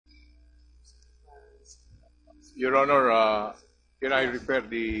Your Honor, can I refer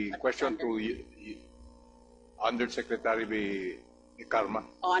the question to Undersecretary Ecarma?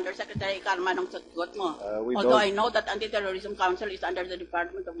 Undersecretary Ecarma nung sagot mo. We Although don't- I know that Anti-Terrorism Council is under the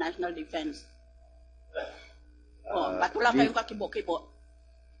Department of National Defense. Ba't wala kayong kakibo-kibo?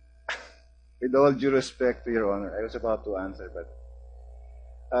 With all due respect to Your Honor, I was about to answer, but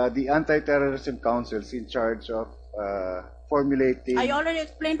the Anti-Terrorism Council is in charge of formulating... I already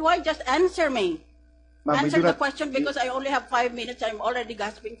explained why. Just answer me. Ma'am, we Answer do the not- question because I only have 5 minutes. I'm already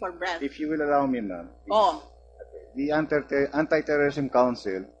gasping for breath. If you will allow me, ma'am. Oh, The Anti-Terrorism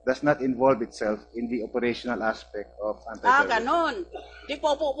Council does not involve itself in the operational aspect of anti-terrorism. ganon. Di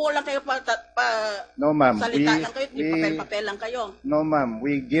Paupu upo lang kayo No, ma'am. salita lang kayo, di papel-papel lang kayo. No, ma'am.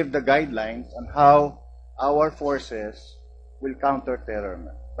 We give the guidelines on how our forces will counter terror,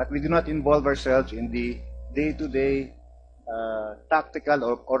 ma'am. But we do not involve ourselves in the day-to-day tactical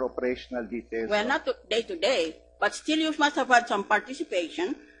or operational details. Well, not day-to-day, but still you must have had some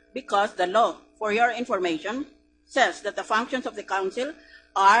participation because the law, for your information, says that the functions of the council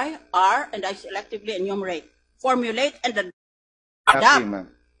are, and I selectively enumerate, formulate and adapt ma'am.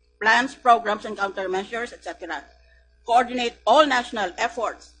 plans, programs, and countermeasures, etc. Coordinate all national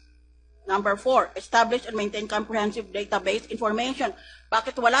efforts. Number 4, establish and maintain comprehensive database information.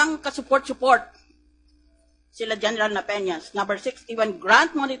 Bakit walang kasupport-support sila General Napeñas? Number 6, even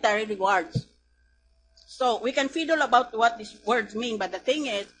grant monetary rewards. So we can fiddle about what these words mean, but the thing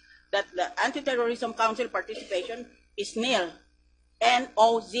is that the Anti-Terrorism Council participation is nil,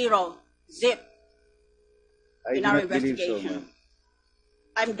 NO0, zip, I in do our not believe so, investigation. ma'am.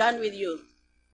 I'm done with you.